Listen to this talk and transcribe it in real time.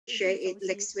share it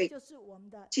next week.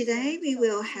 Today we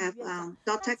will have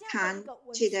Dr. Khan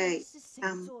today.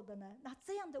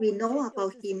 We know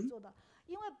about him.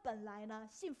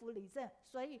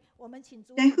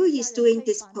 Then who is doing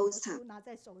this poster?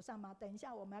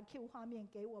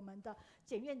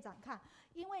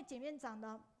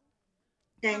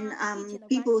 Then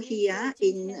people here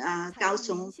in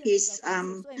Kaohsiung, please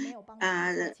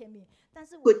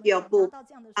put your book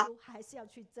up.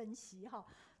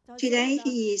 Today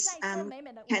he is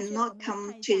cannot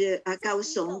come to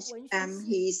Kaohsiung.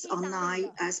 He is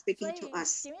online speaking to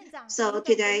us. So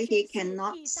today he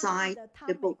cannot sign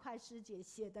the book.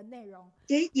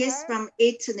 This is from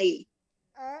Italy.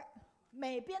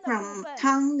 From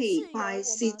Tangli by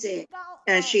CJ.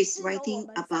 She's writing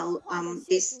about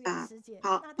this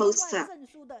poster.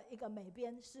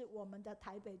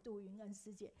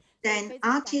 Then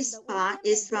artist part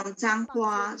is from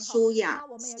Zhanghua Suya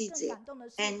CJ.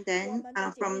 And then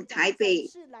from Taipei,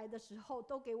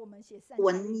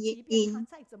 Wen Yin.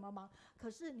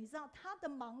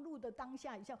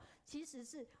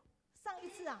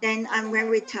 Then I'm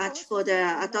very touched for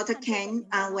the Dr. Ken.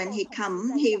 When he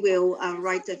comes, he will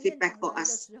write the feedback for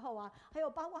us.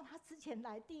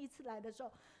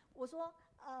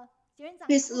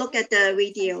 Please look at the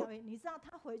video.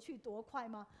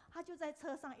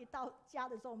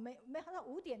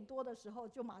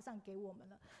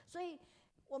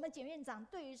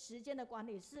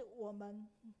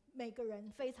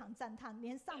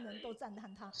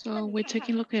 So we're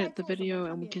taking a look at the video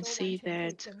and we can see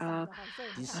that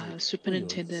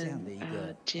Superintendent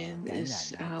Jian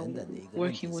is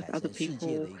working with other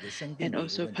people and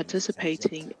also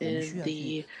participating in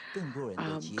the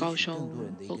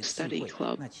Kaohsiung Book Study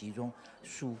Club.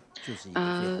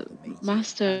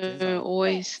 Master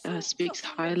always speaks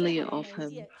highly of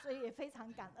him.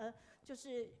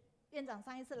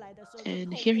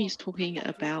 And here he's talking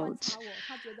about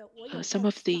some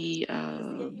of the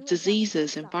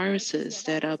diseases and viruses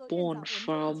that are born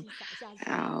from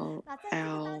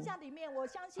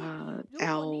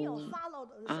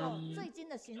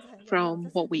from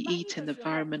what we eat and the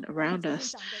environment around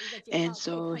us. And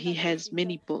so he has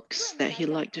many books that he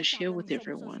likes to share with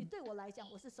everyone.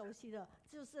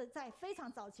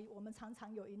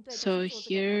 So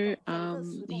here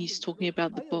he's talking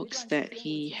about the books that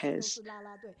he has.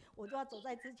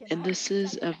 And this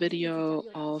is a video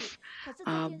of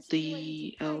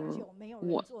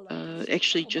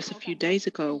actually just a few days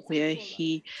ago where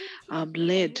he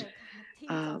led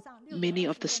many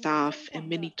of the staff and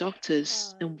many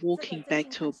doctors in walking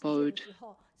back to abode.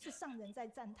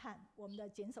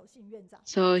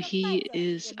 So he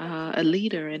is a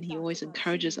leader and he always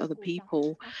encourages other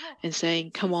people and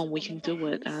saying, come on, we can do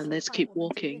it. Let's keep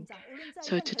walking.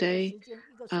 So today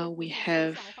we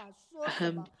have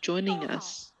him joining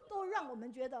us.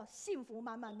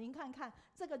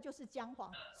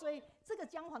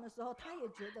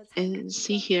 And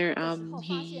see here,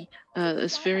 he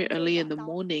it's very early in the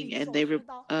morning, and they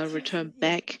returned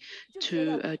back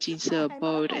to Jin's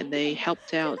abode, and they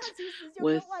helped out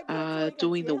with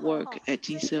doing the work at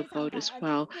Jin's abode as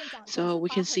well. So we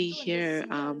can see here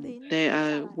they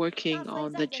are working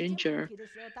on the ginger.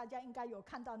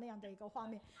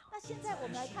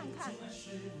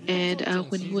 And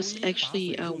when he was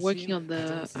actually working on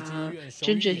the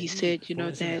ginger, he said, you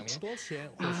know, that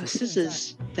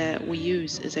scissors that we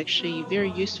use is actually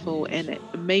very useful and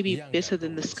maybe better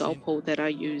than the scalpel that I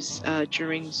use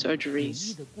during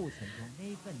surgeries.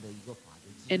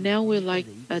 And now we're like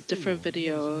a different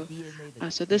video.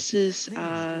 So this is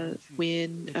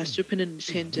when a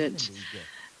superintendent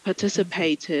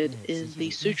participated in the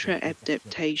sutra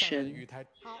adaptation,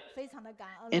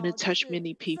 and it touched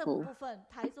many people.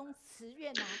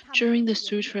 During the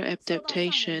sutra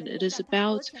adaptation, it is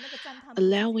about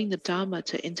allowing the Dharma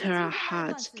to enter our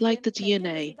hearts like the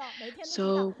DNA.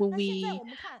 So when we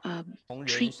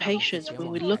treat patients, when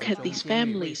we look at these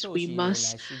families, we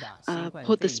must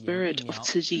put the spirit of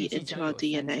Tzu Chi into our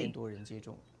DNA.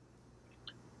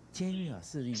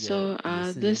 So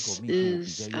this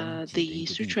is the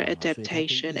sutra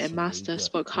adaptation, and Master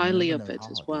spoke highly of it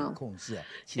as well.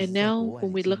 And now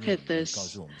when we look at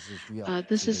this,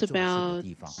 this is about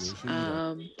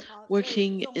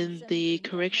working in the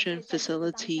correction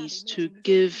facilities to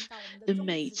give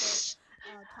inmates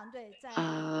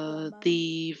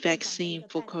the vaccine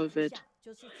for COVID.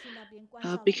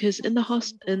 Because in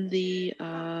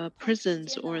the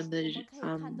prisons or in the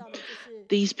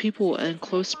these people are in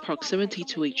close proximity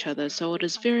to each other, so it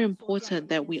is very important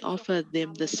that we offer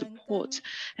them the support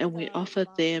and we offer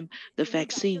them the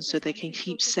vaccine so they can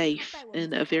keep safe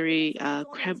in a very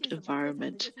cramped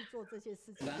environment.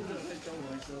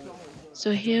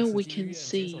 So here we can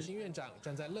see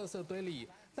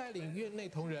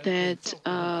that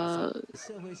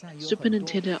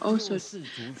superintendent also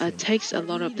takes a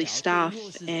lot of the staff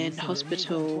and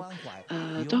hospital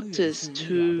doctors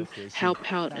to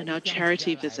help out in our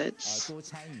charity visits.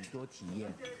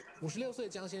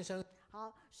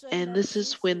 And this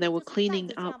is when they were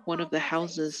cleaning up one of the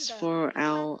houses for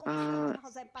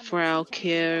our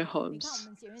care homes.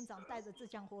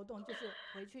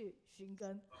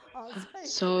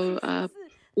 So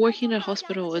working in a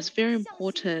hospital is very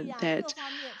important that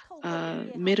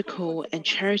medical and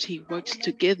charity works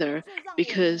together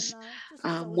because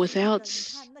without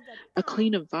a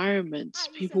clean environment,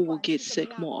 people will get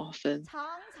sick more often.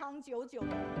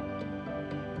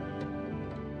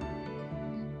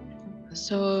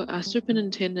 So a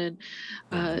superintendent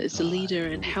is a leader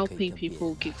in helping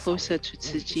people get closer to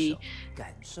Tzu.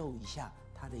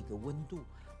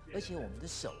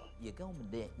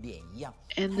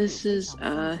 And this is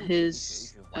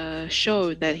his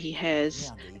show that he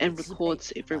has and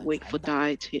records every week for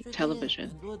Dai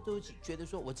television.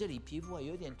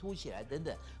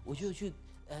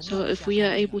 So if we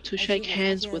are able to shake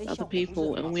hands with other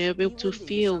people and we are able to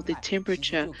feel the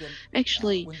temperature,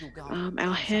 actually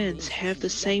our hands have the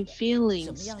same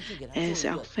feelings as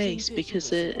our face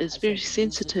because it is very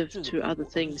sensitive to other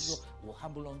things.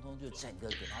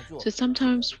 So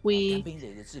sometimes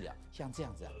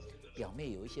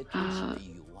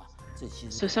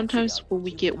when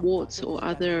we get warts or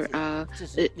other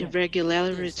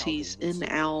irregularities in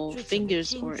our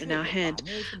fingers or in our hand,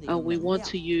 we want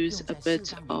to use a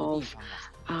bit of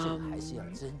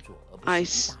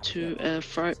ice to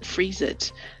freeze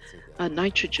it,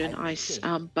 nitrogen ice,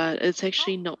 but it's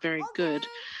actually not very good.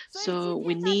 So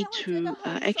we need to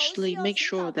actually make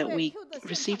sure that we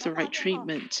receive the right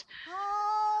treatment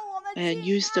and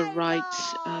use the right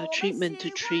treatment to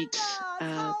treat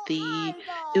the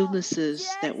illnesses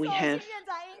that we have.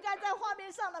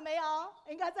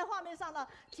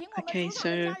 Okay,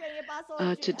 so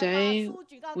today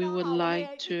we would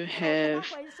like to have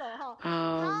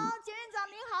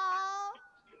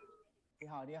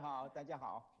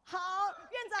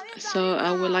so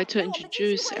I would like to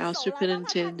introduce our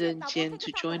Superintendent Jian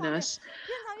to join us.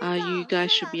 You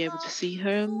guys should be able to see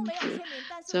him,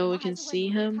 so we can see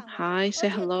him. Hi, say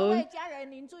hello.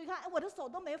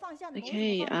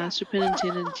 Okay,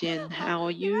 Superintendent Jian, how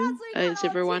are you? Is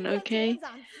everyone okay?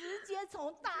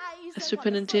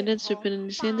 Superintendent,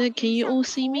 can you all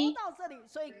see me?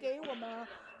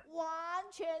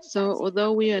 So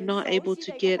although we are not able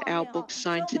to get our book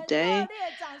signed today,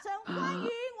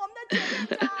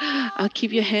 I'll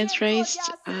keep your hands raised.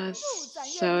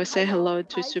 So say hello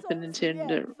to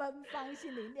Superintendent.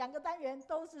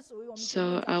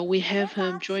 So we have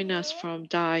him join us from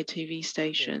Dai TV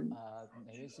station.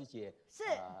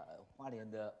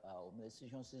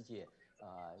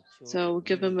 So we'll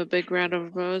give him a big round of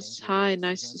applause. Hi,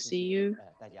 nice to see you.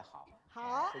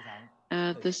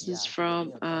 This is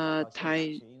from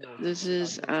This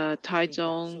is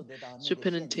Taichung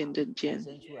Superintendent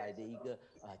Jian.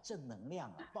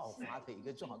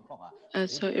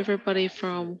 So everybody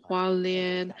from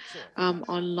Hualien,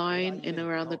 online and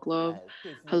around the globe,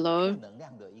 hello.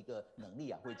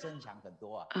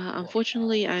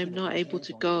 Unfortunately, I'm not able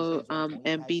to go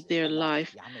and be there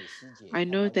live. I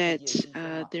know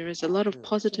that there is a lot of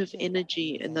positive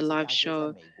energy in the live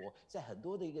show.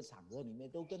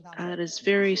 It is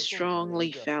very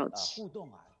strongly felt.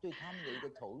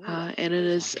 And it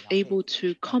is able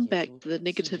to combat the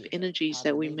negative energies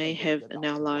that we may have in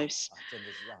our lives.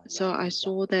 So I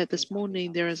saw that this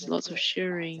morning there is lots of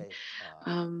sharing.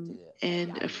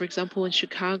 And for example, in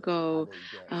Chicago,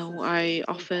 I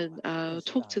often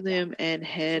talk to them and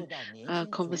had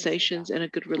conversations and a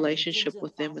good relationship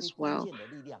with them as well.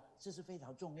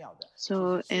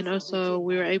 So, and also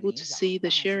we were able to see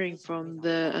the sharing from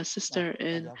the sister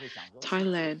in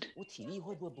Thailand.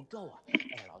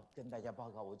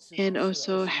 And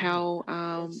also how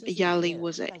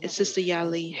Sister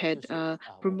Yali had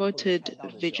promoted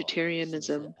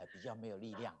vegetarianism.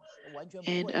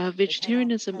 And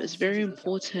vegetarianism is very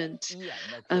important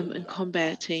in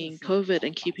combating COVID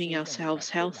and keeping ourselves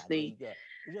healthy.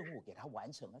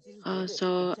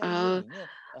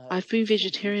 I've been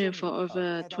vegetarian for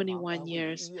over 21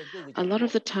 years. A lot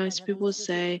of the times people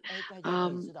say,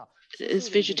 is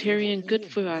vegetarian good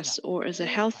for us or is it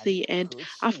healthy? And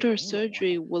after a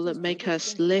surgery, will it make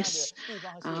us less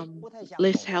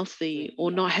healthy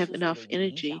or not have enough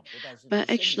energy?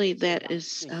 But actually that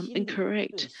is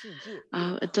incorrect.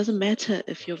 It doesn't matter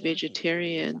if you're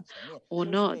vegetarian or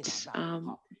not.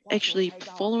 actually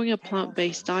following a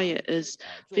plant-based diet is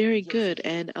very good,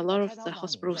 and a lot of the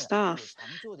hospital staff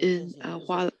in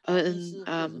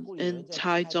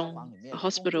Taichung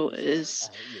Hospital is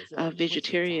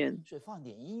vegetarian.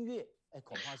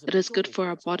 It is good for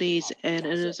our bodies, and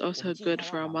it is also good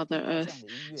for our Mother Earth.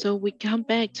 So we come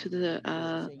back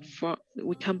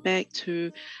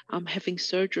to having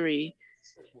surgery.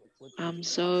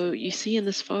 So you see in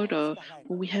this photo,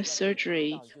 when we have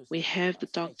surgery, we have the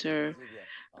doctor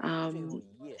um,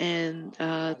 and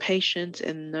patient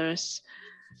and nurse,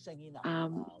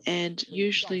 and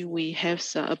usually we have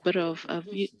a bit of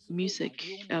music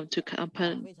to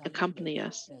accompany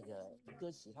us.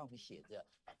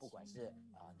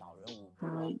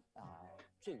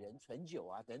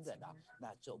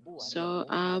 So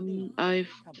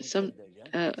I've some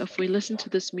if we listen to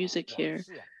this music here,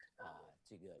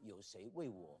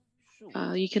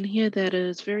 you can hear that it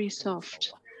is very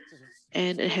soft,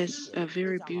 and it has a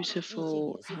very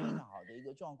beautiful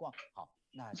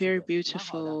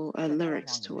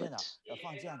lyrics to it.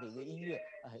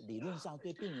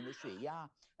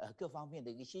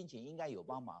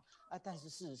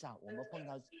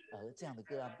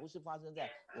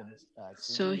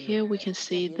 So here we can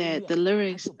see that the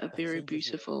lyrics are very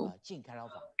beautiful.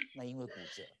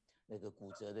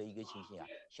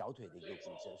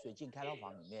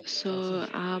 So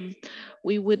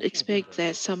we would expect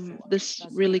that this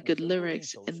really good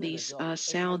lyrics and these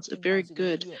sounds are very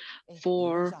good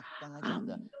for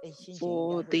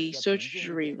the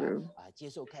surgery room.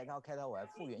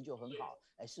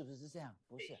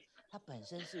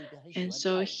 And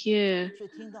so here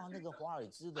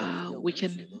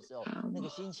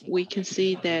we can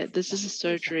see that this is a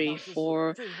surgery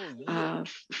for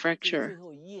fracture.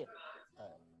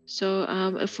 So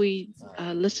if we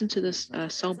listen to this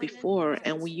song before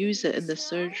and we use it in the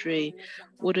surgery,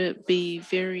 would it be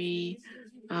very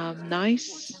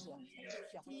nice?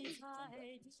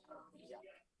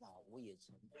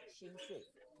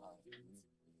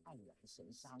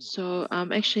 So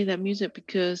actually that music,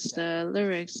 because the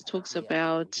lyrics talks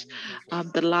about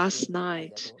the last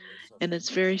night, and it's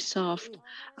very soft,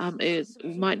 it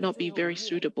might not be very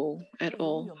suitable at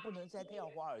all.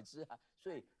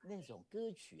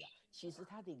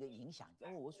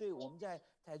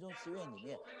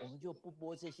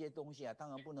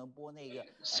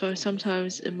 So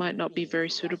sometimes it might not be very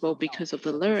suitable because of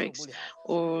the lyrics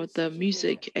or the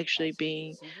music actually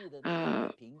being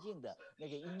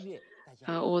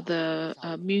or the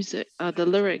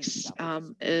lyrics,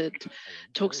 it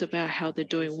talks about how they're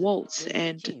doing waltz,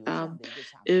 and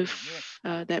if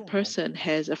that person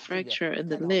has a fracture in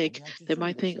the leg, they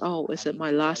might think, oh, is it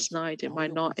my last night? Am I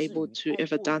not able to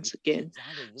ever dance again?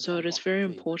 So it is very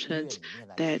important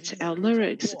that our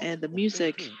lyrics and the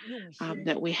music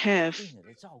that we have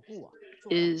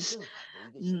is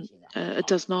it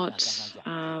does not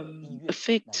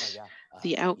affect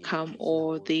the outcome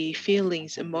or the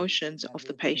feelings, emotions of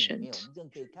the patient,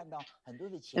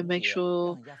 and make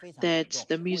sure that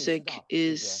the music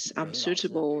is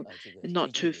suitable and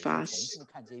not too fast.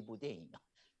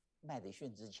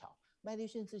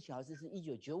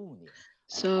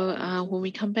 So when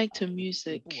we come back to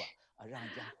music,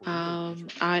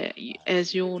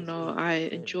 as you all know, I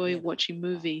enjoy watching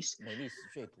movies.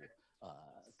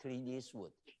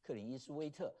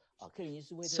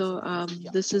 So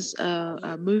this is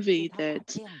a movie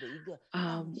that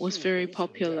was very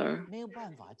popular.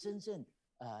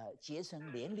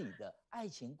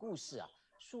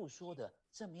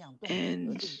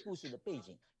 And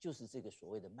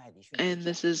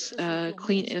this is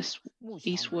Clint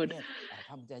Eastwood.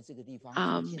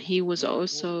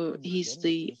 He's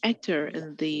the actor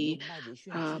in the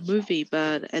movie,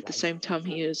 but at the same time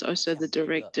he is also the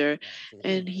director.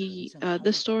 And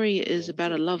the story is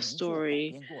about a love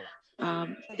story.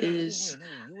 And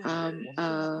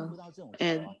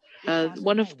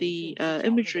one of the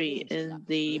imagery in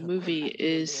the movie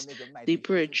is the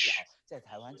bridge.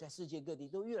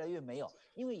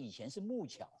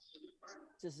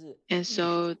 And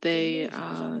so the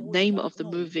name of the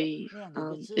movie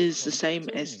is the same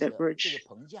as that bridge.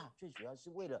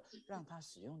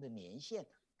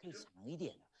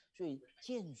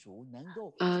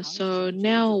 So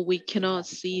now we cannot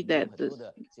see that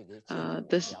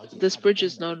this bridge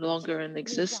is no longer in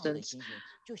existence.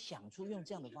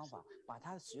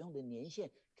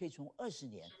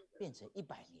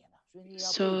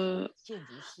 So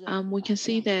we can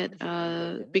see that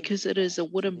because it is a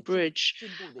wooden bridge,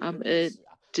 it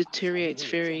deteriorates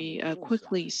very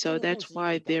quickly. So that's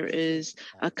why there is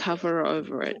a cover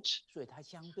over it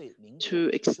to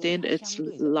extend its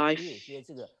life.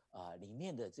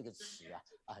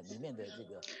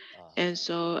 And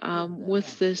so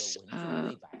with this,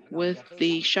 with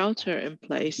the shelter in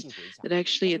place, it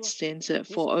actually extends it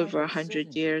for over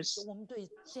 100 years.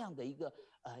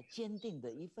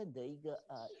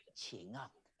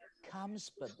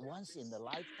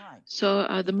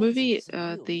 So the movie,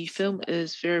 the film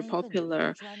is very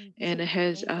popular, and it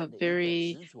has a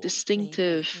very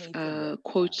distinctive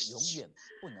quotes.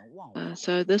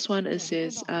 So this one it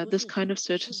says, "This kind of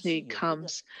certainty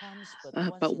comes,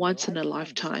 but once in a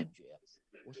lifetime."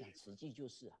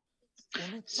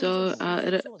 So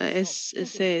as it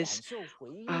says,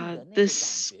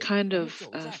 this kind of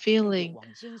feeling,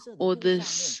 or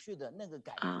this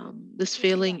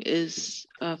feeling is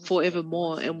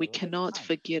forevermore, and we cannot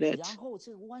forget it.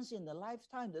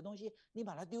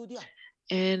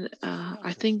 And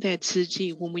I think that 慈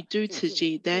济, when we do 慈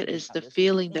济, that is the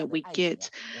feeling that we get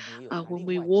when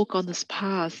we walk on this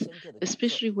path,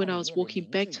 especially when I was walking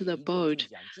back to the boat.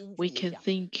 We can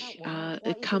think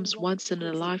it comes once in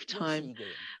a lifetime.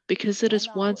 Because it is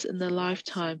once in a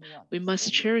lifetime, we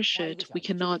must cherish it. We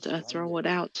cannot throw it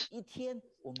out.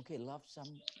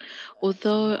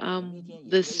 Although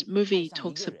this movie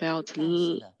talks about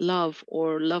love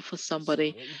or love for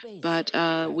somebody, but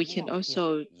we can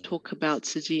also talk about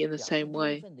慈济 in the same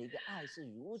way.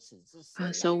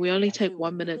 So we only take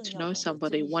 1 minute to know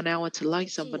somebody, 1 hour to like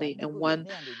somebody, and 1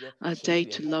 day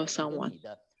to love someone.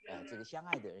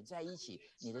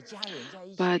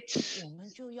 But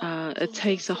it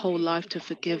takes a whole life to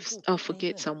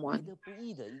forget someone.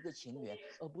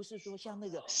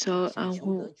 So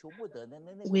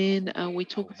when we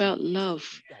talk about love,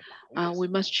 we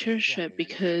must cherish it,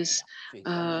 because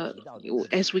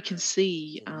as we can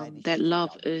see, that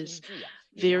love is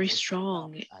very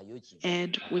strong,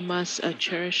 and we must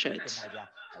cherish it.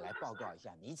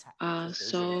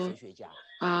 So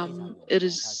it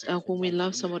is when we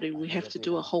love somebody, we have to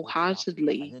do it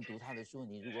wholeheartedly.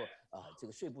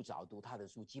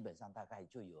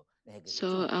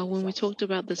 So when we talked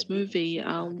about this movie,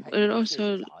 it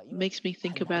also makes me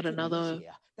think about another.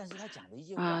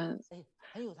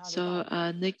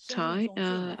 Nick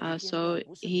Tai, so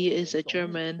he is a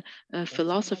German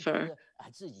philosopher.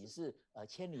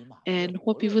 And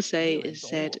what people say is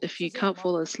that if you can't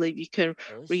fall asleep, you can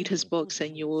read his books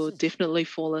and you will definitely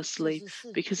fall asleep,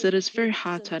 because it is very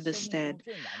hard to understand.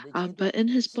 But in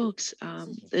his books,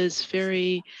 is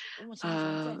very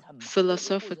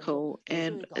philosophical,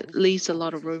 and it leaves a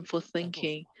lot of room for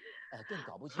thinking.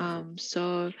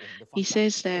 So he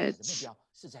says that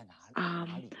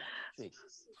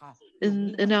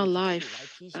in our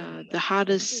life, the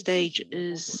hardest stage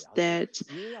is that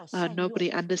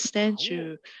nobody understands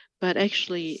you, but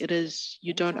actually it is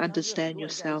you don't understand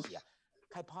yourself.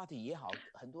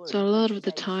 So a lot of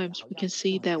the times we can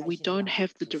see that we don't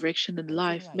have the direction in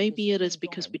life. Maybe it is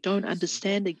because we don't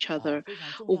understand each other,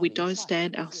 or we don't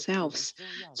stand ourselves.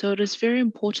 So it is very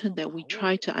important that we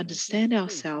try to understand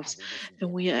ourselves,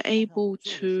 and we are able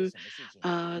to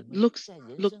look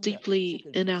deeply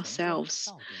in ourselves.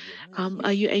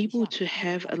 Are you able to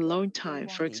have alone time?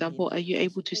 For example, are you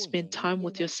able to spend time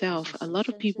with yourself? A lot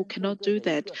of people cannot do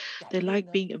that. They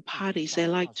like being in parties. They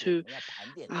like to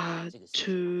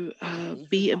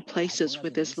be in places where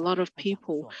there's a lot of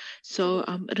people. So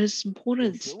it is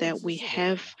important that we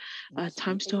have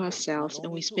times to ourselves,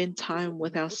 and we spend time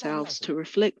with ourselves to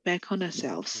reflect back on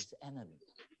ourselves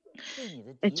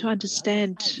and to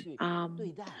understand.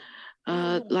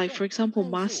 Like for example,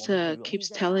 Master keeps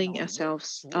telling us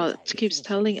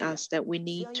that we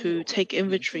need to take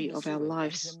inventory of our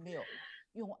lives.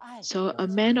 So a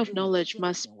man of knowledge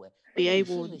must be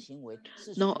able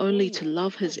not only to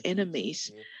love his enemies,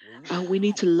 we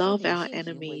need to love our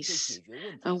enemies.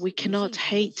 We cannot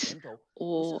hate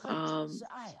or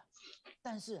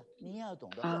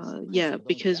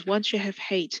because once you have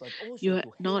hate, you're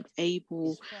not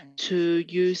able to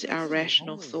use our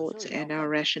rational thoughts and our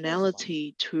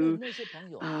rationality to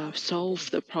solve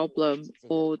the problem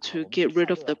or to get rid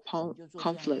of the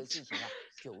conflict.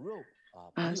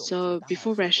 So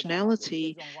before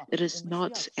rationality, it is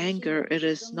not anger, it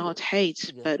is not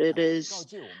hate, but it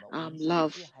is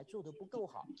love.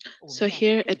 So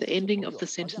here at the ending of the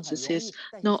sentence, it says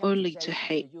not only to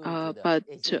hate, but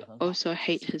to also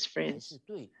hate his friends.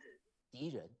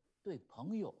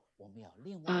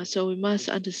 So we must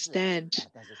understand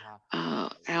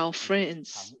our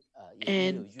friends,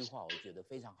 and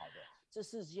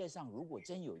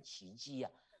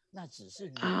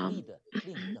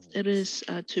it is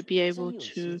to be able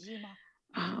to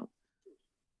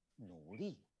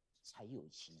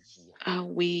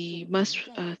we must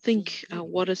think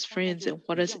what is friends and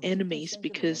what is enemies,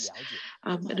 because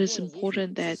it is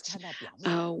important that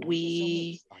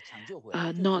we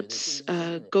not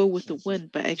go with the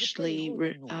wind, but actually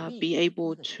be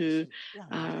able to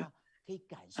uh,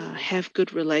 have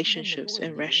good relationships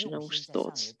and rational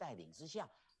thoughts.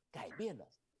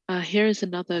 Here is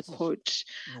another quote.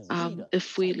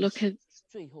 If we look at,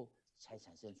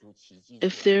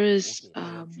 if there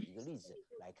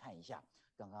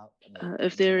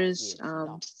is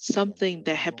something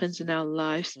that happens in our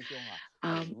lives,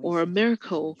 or a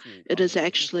miracle, it is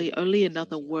actually only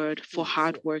another word for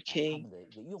hardworking.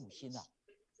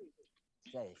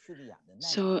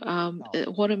 So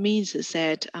what it means is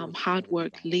that hard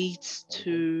work leads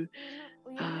to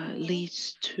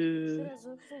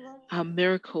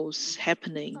miracles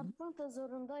happening.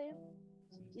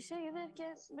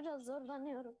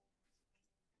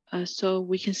 So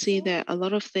we can see that a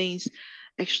lot of things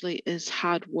actually is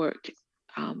hard work.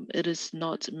 It is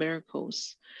not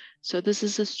miracles. So this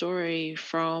is a story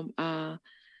from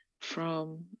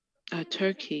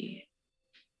Turkey,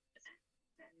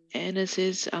 and it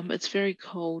says it's very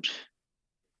cold,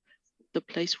 the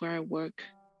place where I work.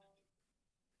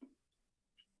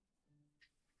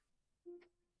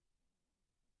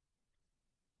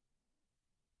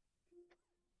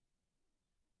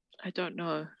 I don't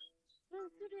know.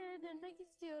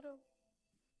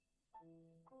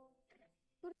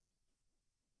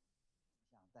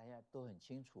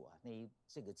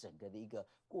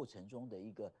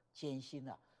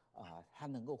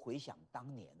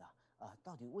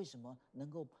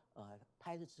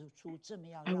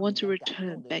 I want to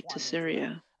return back to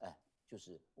Syria.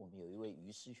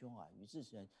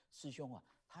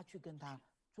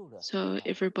 So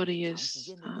everybody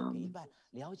is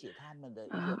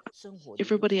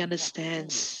everybody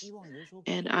understands,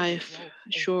 and I've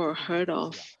sure heard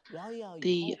of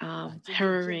the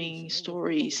harrowing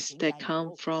stories that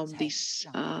come from these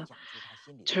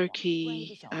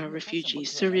Turkey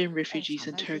refugees, Syrian refugees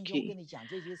in Turkey.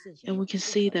 And we can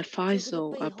see that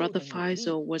Faisal, brother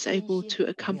Faisal, was able to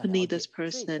accompany this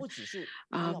person,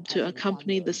 to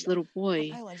accompany this little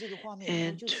boy,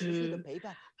 and to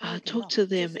talk to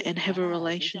them and have a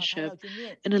relationship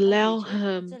and allow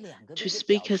him to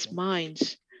speak his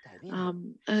mind.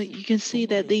 You can see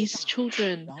that these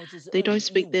children, they don't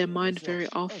speak their mind very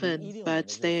often,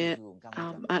 but they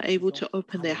are able to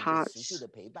open their hearts.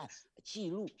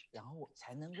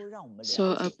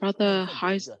 So brother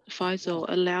Faisal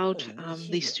allowed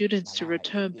these students to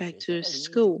return back to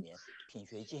school.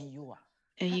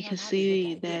 And you can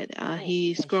see that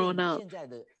he's grown up.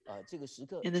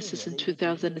 And this is in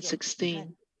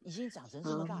 2016.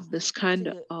 This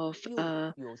kind of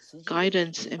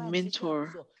guidance and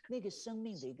mentor.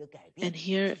 And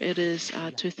here it is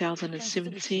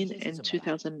 2017 and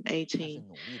 2018,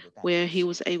 where he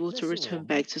was able to return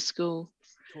back to school.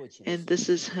 And this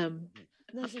is him.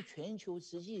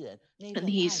 And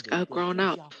he's grown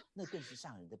up.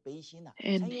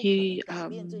 And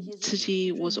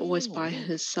Tzu was always by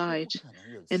his side.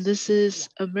 And this is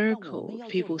a miracle,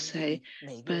 people say,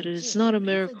 but it's not a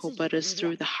miracle, but it's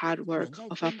through the hard work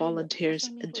of our volunteers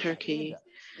in Turkey.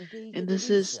 And this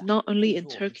is not only in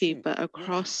Turkey, but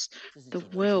across the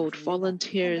world,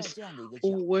 volunteers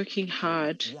all working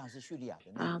hard.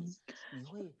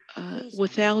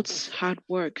 Without hard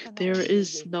work, there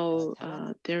is no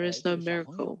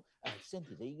miracle.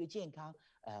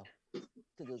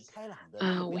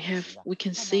 We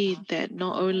can see that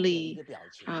not only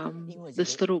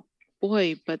this little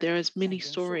boy, but there is many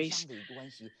stories.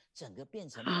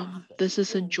 This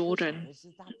is in Jordan,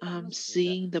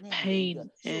 seeing the pain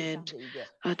and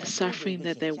the suffering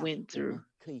that they went through.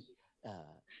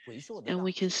 And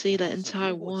we can see that in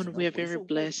Taiwan, we are very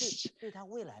blessed.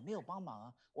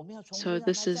 So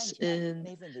this is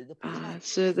in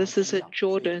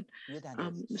Jordan.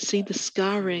 See the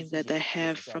scarring that they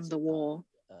have from the war.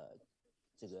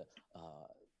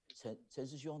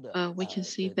 We can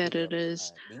see that it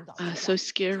is so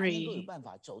scary.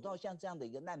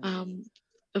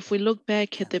 If we look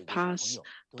back at the past,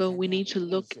 but we need to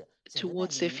look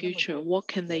towards their future. What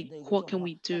can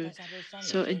we do?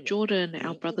 So in Jordan,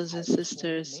 our brothers and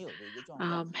sisters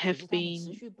have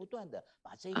been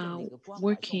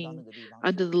working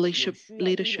under the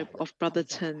leadership of Brother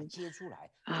Chen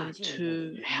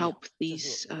to help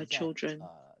these children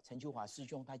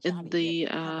in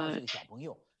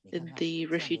the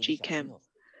refugee camp.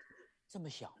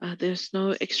 There's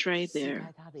no X-ray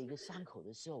there,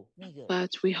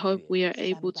 but we hope we are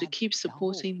able to keep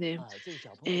supporting them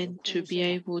and to be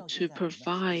able to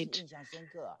provide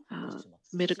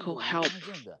medical help.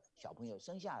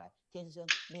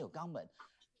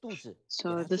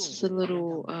 So this is a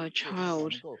little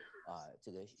child,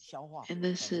 and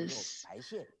this is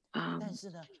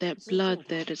that blood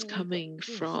that is coming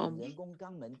from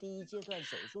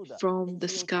the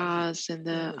scars and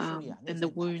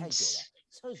the wounds.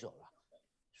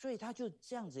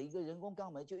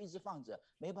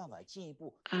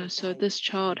 So this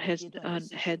child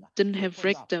didn't have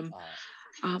rectum,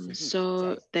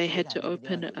 so they had to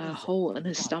open a hole in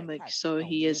his stomach so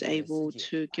he is able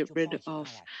to get rid of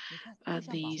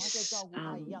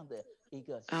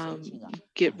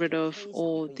get rid of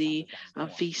all the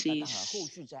feces.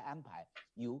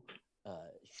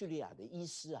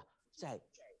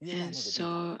 And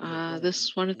so this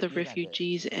is one of the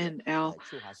refugees and our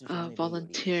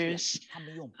volunteers,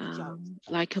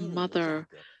 like a mother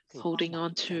holding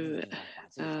on to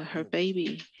her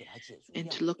baby and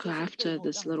to look after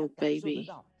this little baby.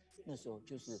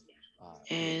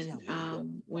 And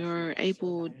we were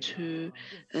able to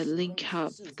link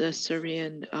up the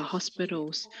Syrian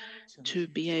hospitals to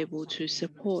be able to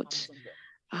support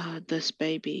this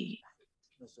baby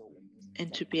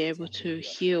and to be able to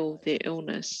heal their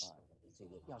illness.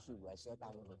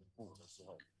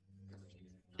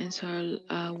 And so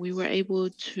we were able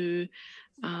to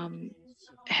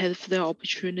have the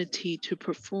opportunity to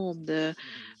perform the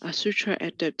sutra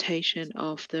adaptation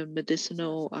of the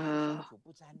medicinal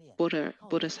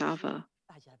Bodhisattva.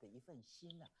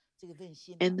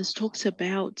 And this talks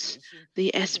about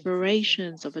the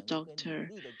aspirations of a doctor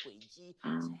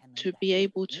to be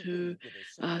able to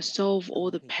solve all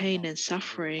the pain and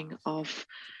suffering of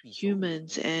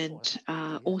humans and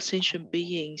all sentient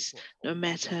beings, no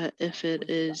matter if it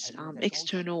is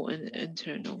external and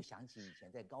internal.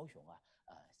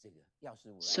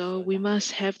 So we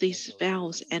must have these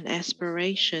vows and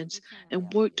aspirations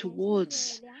and work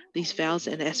towards these vows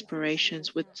and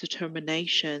aspirations with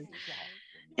determination,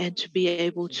 and to be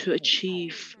able to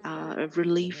achieve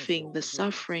relieving the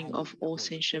suffering of all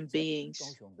sentient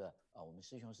beings.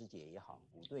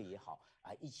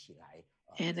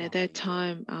 And at that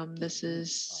time, this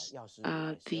is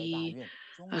the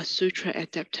sutra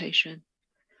adaptation.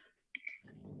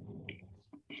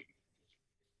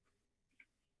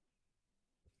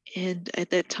 And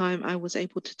at that time, I was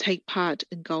able to take part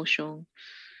in Kaohsiung.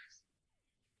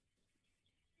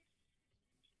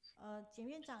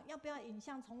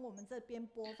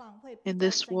 And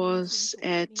this was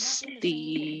at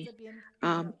the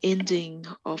ending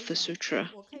of the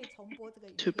sutra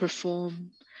to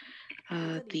perform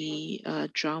the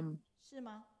drum.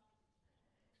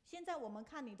 现在我们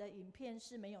看你的影片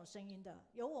是没有声音的，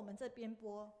由我们这边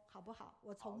播好不好？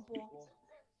我重播。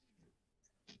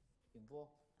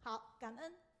好，感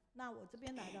恩。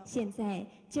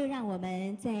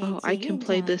I can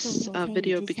play this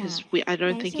video because I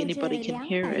don't think anybody can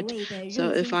hear it. So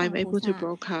if I'm able to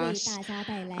broadcast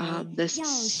this,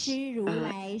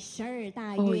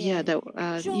 oh yeah,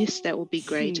 yes, that would be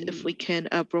great if we can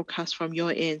broadcast from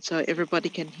your end so everybody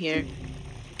can hear.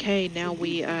 Okay, now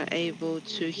we are able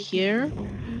to hear.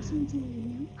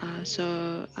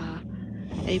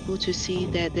 Able to see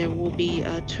that there will be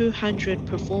 200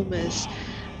 performers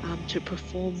to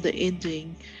perform the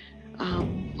ending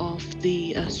of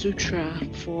the sutra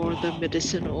for the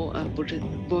medicinal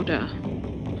Buddha.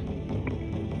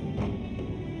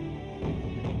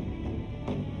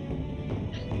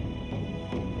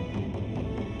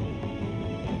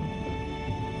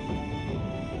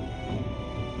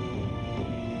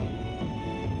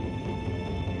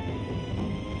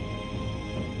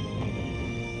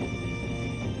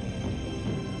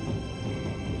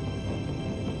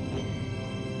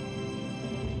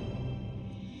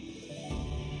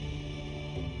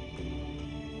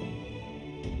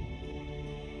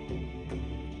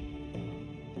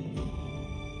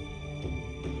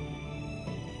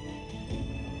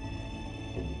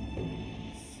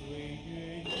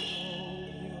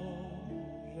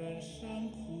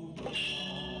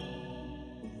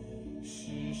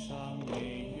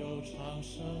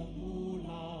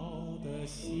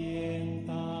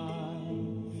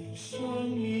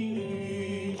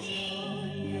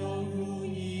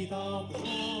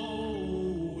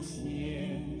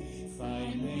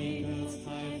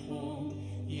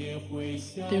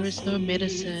 There is no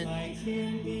medicine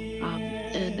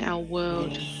in our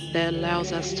world that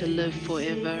allows us to live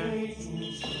forever.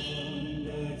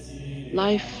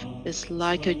 Life is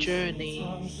like a journey.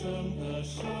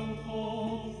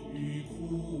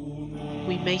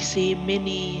 We may see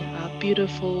many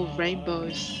beautiful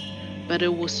rainbows, but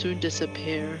it will soon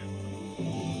disappear.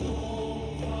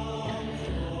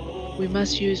 We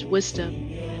must use wisdom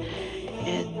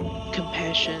and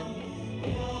compassion,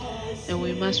 and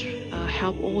we must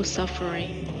help all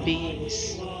suffering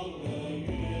beings.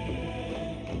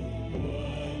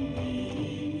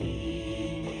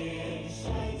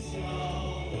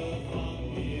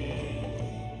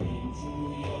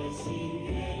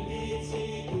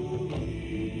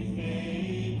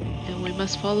 And we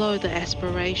must follow the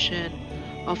aspiration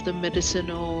of the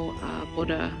medicinal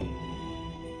Buddha.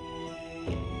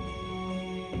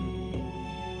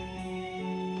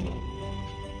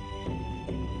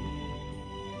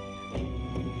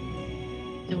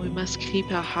 And we must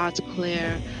keep our hearts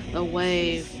clear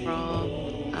away from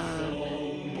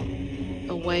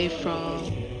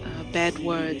bad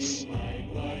words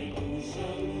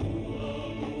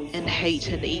and hate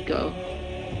and ego.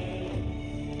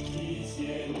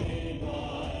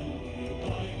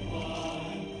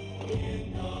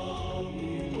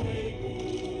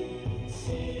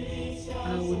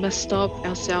 We must stop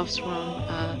ourselves from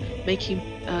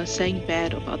saying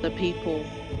bad of other people,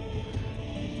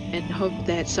 and hope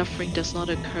that suffering does not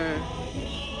occur.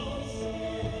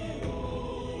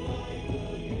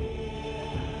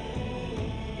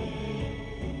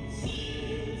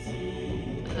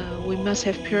 We must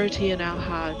have purity in our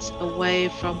hearts, away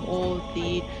from all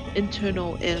the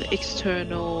internal and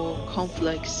external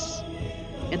conflicts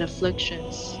and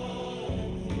afflictions.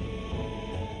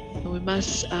 And we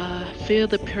must feel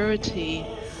the purity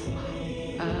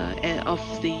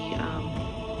of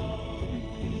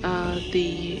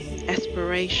the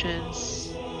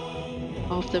aspirations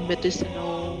of the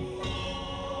medicinal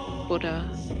Buddha.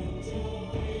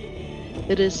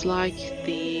 It is like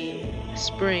the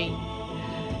spring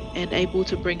and able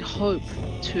to bring hope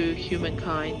to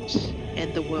humankind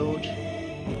and the world.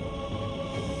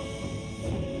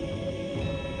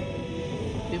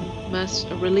 We must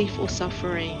relieve all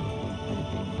suffering,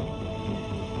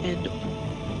 and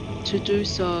to do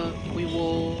so, we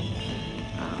will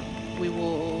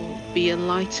be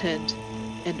enlightened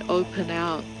and open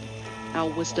out our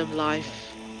wisdom life.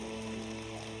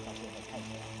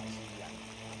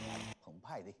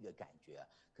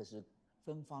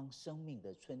 芬芳生命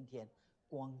的春天，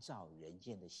光照人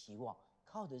间的希望，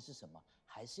靠的是什么？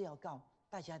还是要靠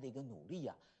大家的一个努力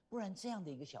啊！不然这样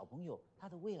的一个小朋友，他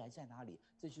的未来在哪里？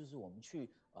这就是我们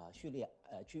去训练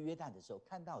去约旦的时候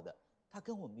看到的。他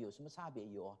跟我们有什么差别？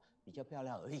有啊，比较漂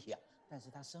亮而已啊。但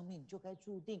是他生命就该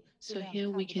注定是这样看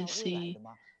不到未来的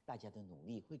吗？大家的努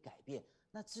力会改变。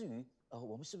那至于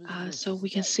So we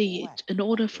can see, in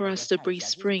order for us to breathe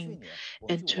spring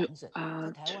and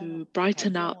to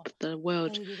brighten up the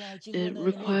world, it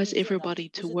requires everybody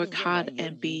to work hard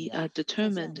and be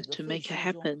determined to make it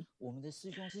happen.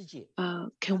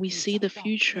 Can we see the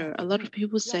future? A lot of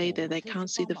people say that they can't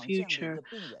see the future,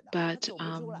 but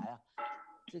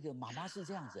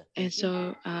and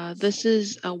so this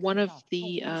is one of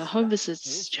the home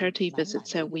visits, charity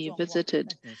visits that we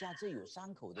visited.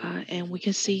 And we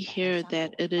can see here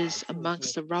that it is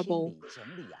amongst the rubble.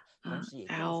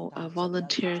 Our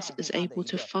volunteers is able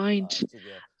to find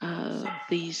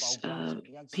these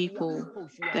people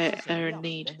that are in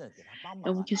need.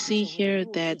 And we can see here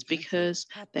that because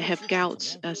they have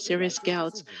gout, serious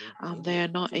gout, they are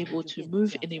not able to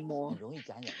move anymore.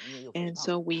 And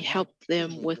so we help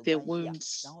them with their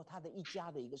wounds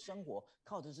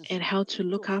and how to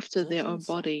look after their own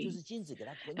body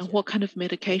and what kind of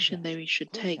medication they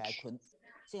should take.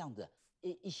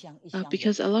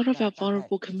 Because a lot of our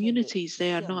vulnerable communities,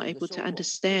 they are not able to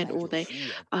understand, or they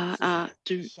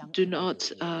do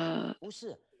not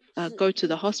go to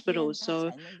the hospital,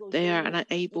 so they are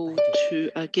unable to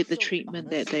get the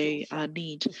treatment that they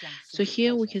need. So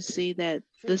here we can see that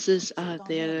this is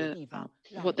their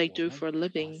what they do for a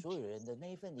living.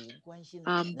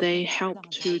 They help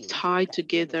to tie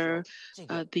together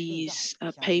these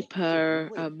paper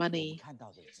money.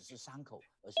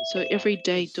 So every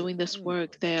day doing this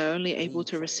work, they are only able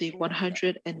to receive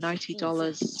 $190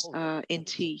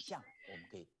 NT.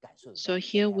 So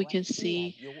here we can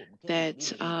see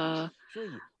that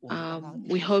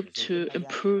we hope to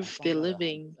improve their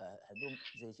living.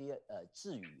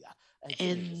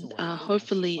 And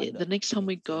hopefully the next time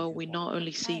we go, we not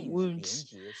only see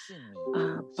wounds,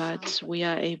 but we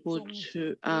are able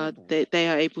to, they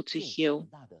are able to heal.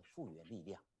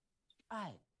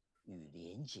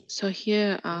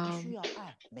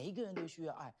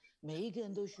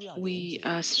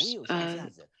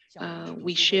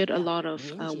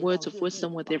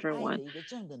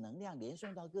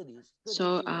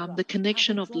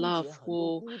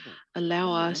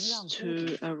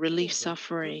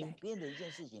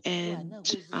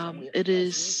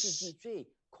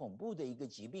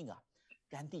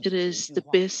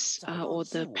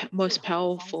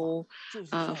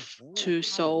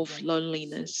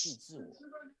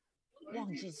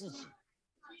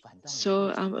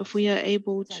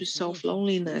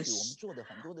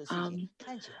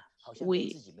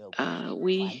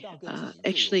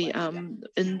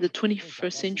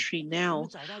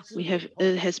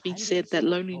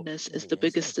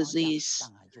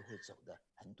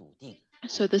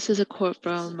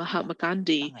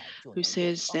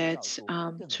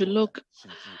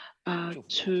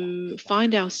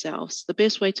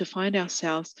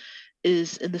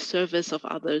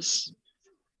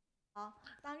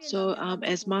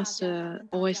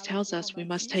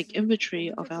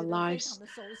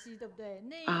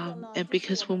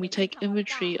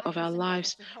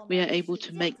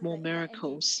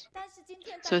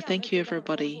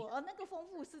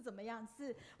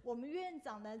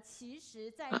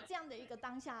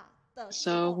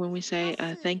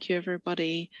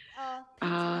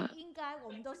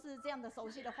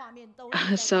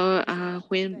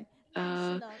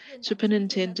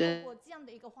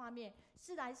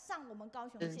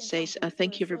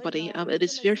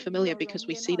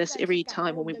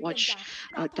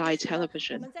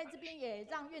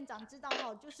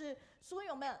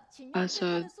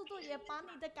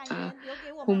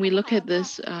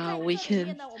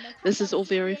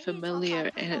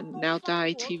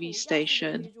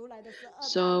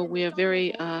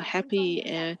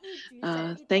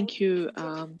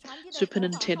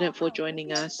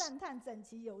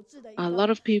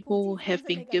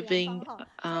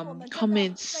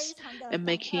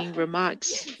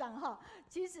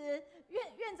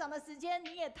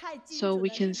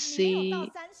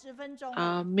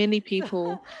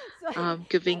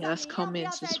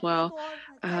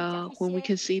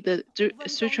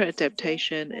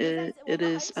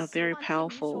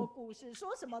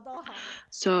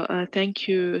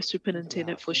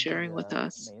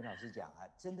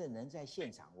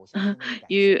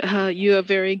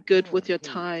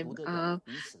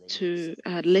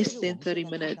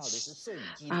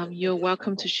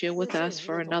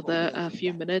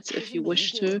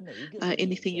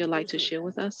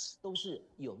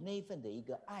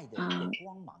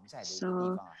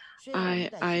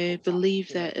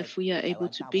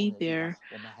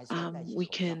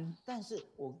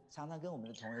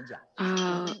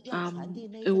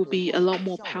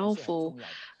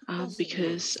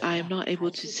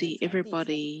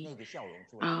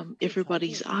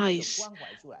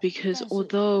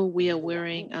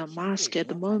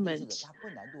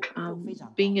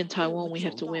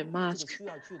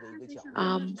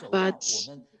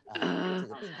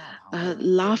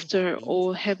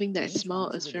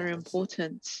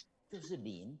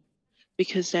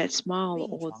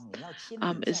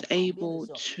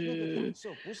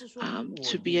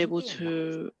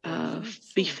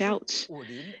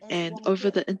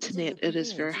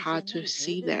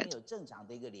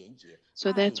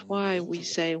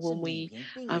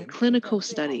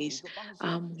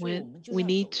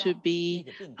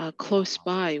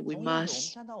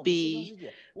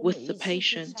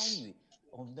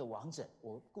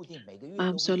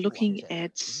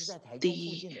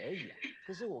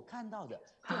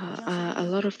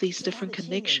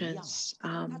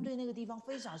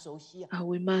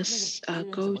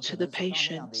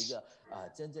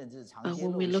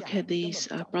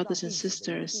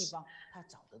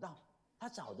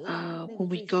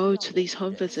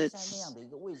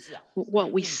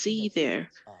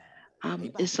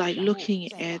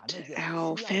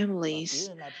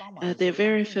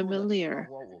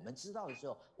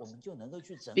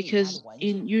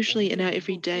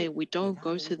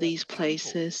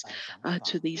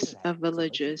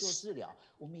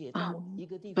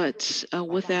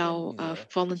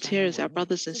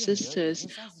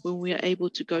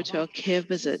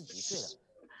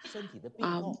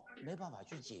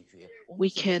 we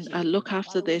can look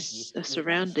after their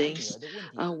surroundings.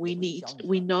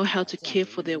 We know how to care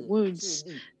for their wounds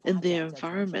in their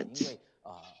environment.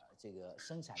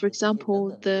 For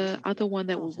example, the other one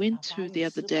that we went to the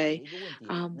other day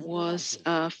was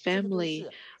a family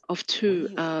of two,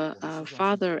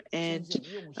 father and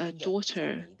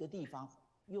daughter.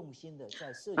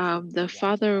 The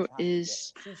father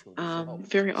is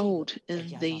very old in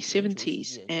the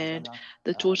 70s, and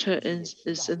the daughter is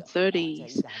in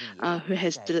 30s, who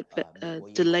has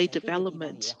delayed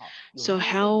development. So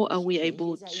how are we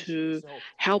able to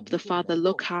help the father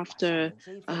look after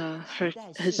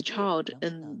his child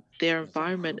in their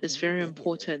environment is very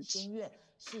important.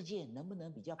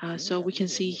 So we can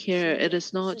see here, it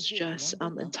is not just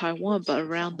in Taiwan, but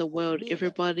around the world,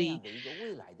 everybody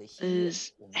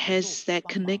has that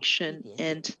connection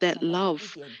and that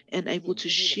love and able to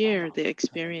share their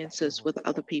experiences with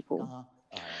other people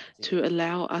to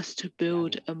allow us to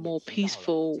build a more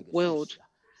peaceful world.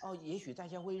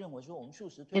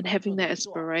 And having that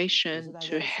aspiration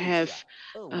to have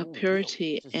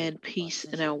purity and peace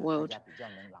in our world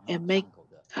and make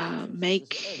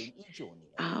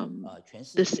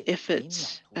this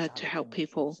effort to help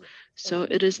people. So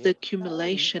it is the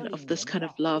accumulation of this kind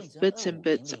of love, bits and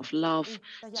bits of love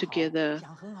together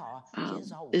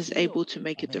is able to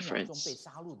make a difference.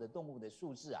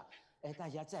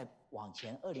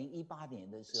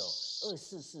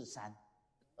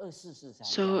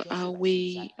 So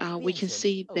we can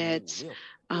see that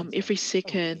every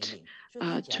second,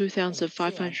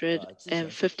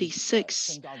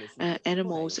 2,556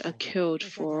 animals are killed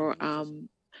for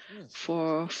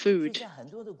food.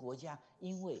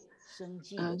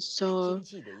 So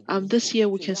this year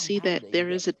we can see that there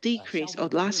is a decrease, or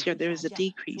last year there is a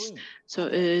decrease. So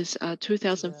it is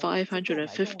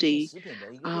 2,550,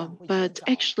 but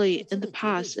actually in the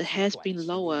past it has been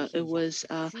lower. It was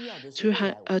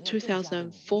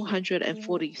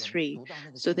 2,443.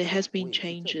 So there has been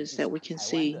changes that we can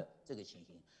see.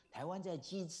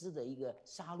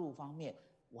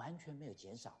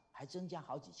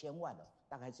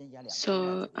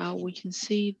 So we can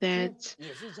see that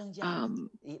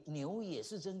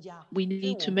we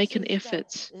need to make an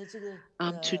effort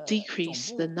to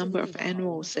decrease the number of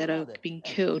animals that are being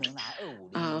killed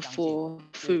for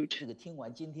food.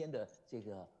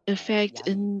 In fact,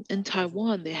 in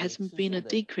Taiwan, there hasn't been a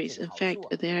decrease. In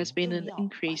fact, there has been an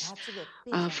increase.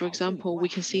 For example, we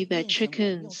can see that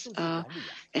chickens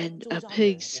and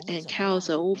pigs and cows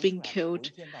are all being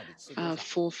killed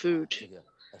for food.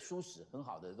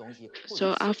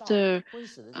 So after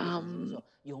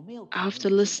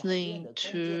listening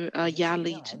to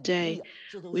Yali today,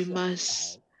 we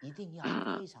must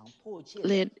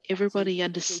let everybody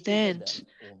understand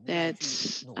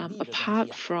that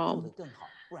apart from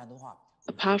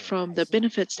the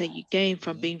benefits that you gain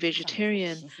from being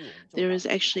vegetarian, there is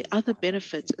actually other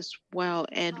benefits as well,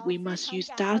 and we must use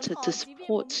data to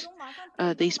support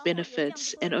these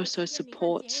benefits and also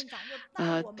support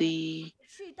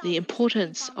the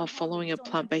importance of following a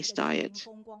plant-based diet.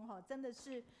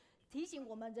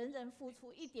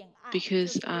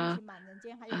 Because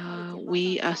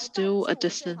we are still a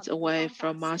distance away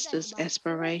from Master's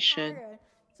aspiration.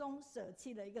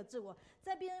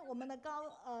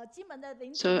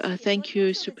 So thank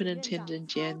you, Superintendent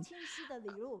Jian.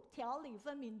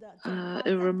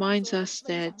 It reminds us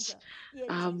that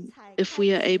if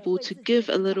we are able to give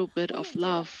a little bit of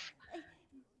love,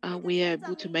 we are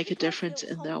able to make a difference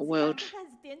in our world.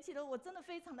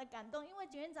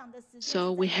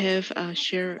 So we have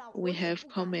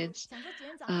comments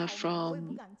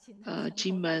from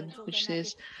Jian, which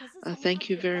says, thank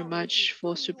you very much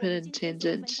for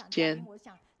Superintendent Jian.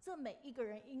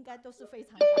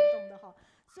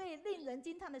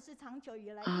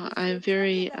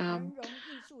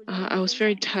 I was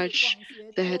very touched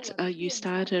that you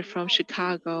started from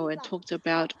Chicago and talked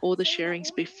about all the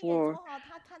sharings before.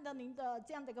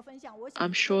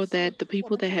 I'm sure that the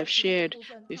people that have shared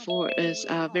before is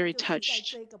very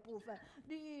touched.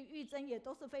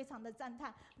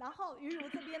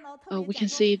 We can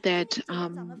see that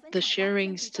the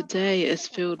sharings today is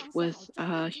filled with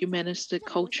humanistic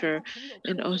culture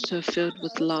and also filled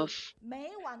with love.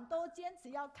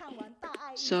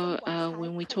 So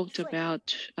when we talked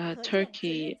about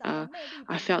Turkey,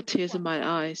 I felt tears in my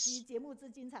eyes.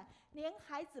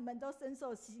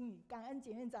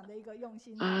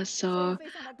 So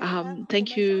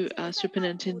thank you,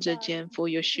 Superintendent Jian, for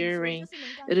your sharing.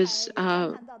 It is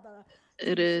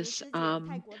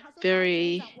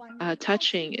very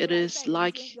touching. It is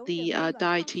like the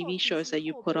Dai TV shows that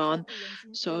you put on.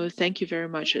 So thank you very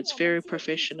much. It's very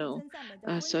professional.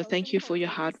 So thank you for your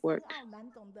hard work.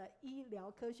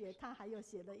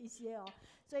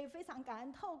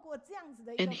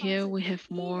 And here we have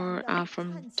more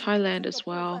from Thailand as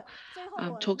well.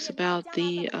 Talks about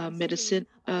the medicine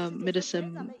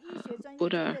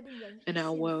Buddha in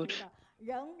our world.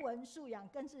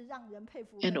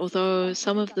 And although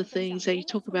some of the things that you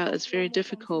talk about is very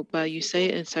difficult, but you say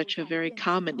it in such a very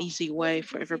calm and easy way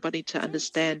for everybody to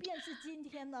understand.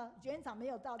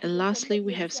 And lastly,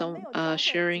 we have some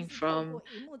sharing from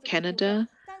Canada.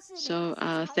 So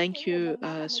thank you,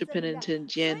 Superintendent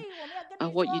Jian.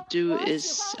 What you do is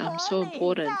so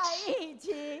important.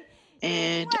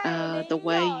 And the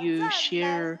way you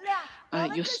share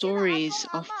your stories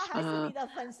of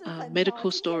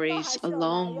medical stories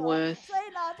along with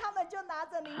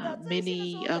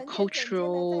many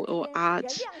cultural or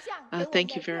art.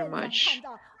 Thank you very much.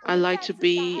 I like to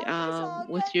be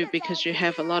with you because you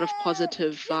have a lot of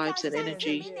positive vibes and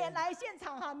energy.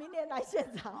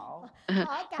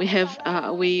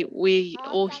 We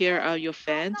all here are your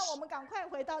fans.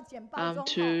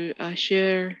 To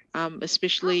share,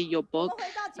 especially your book.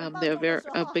 They're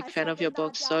a big fan of your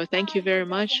book. So thank you very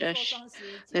much.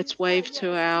 Let's wave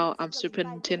to our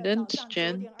superintendent,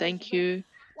 Jen. Thank you.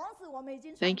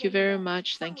 Thank you very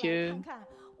much. Thank you.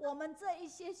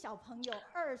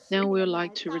 Now we would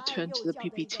like to return to the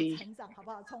PPT.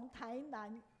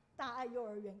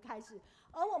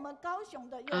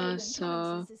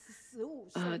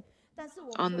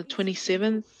 On the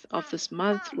 27th of this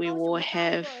month, we will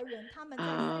have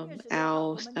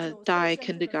our Dai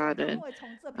kindergarten.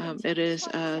 It is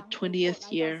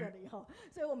 20th year.